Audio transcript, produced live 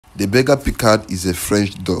The Berger Picard is a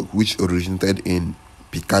French dog which originated in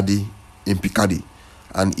Picardy,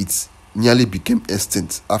 and it nearly became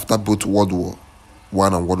extinct after both World War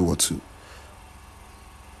I and World War II.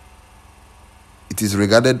 It is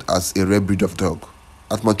regarded as a rare breed of dog.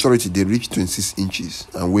 At maturity, they reach 26 inches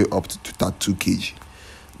and weigh up to 32 kg.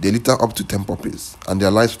 They litter up to 10 puppies, and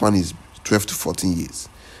their lifespan is 12 to 14 years.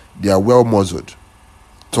 They are well muzzled,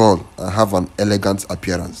 tall, and have an elegant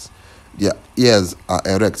appearance. Their ears are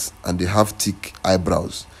erect and they have thick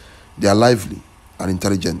eyebrows. They are lively and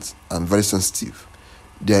intelligent and very sensitive.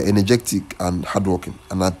 They are energetic and hardworking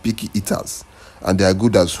and are picky eaters, and they are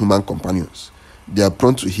good as human companions. They are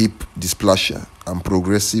prone to hip dysplasia and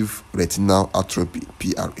progressive retinal atrophy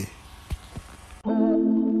 (PRA).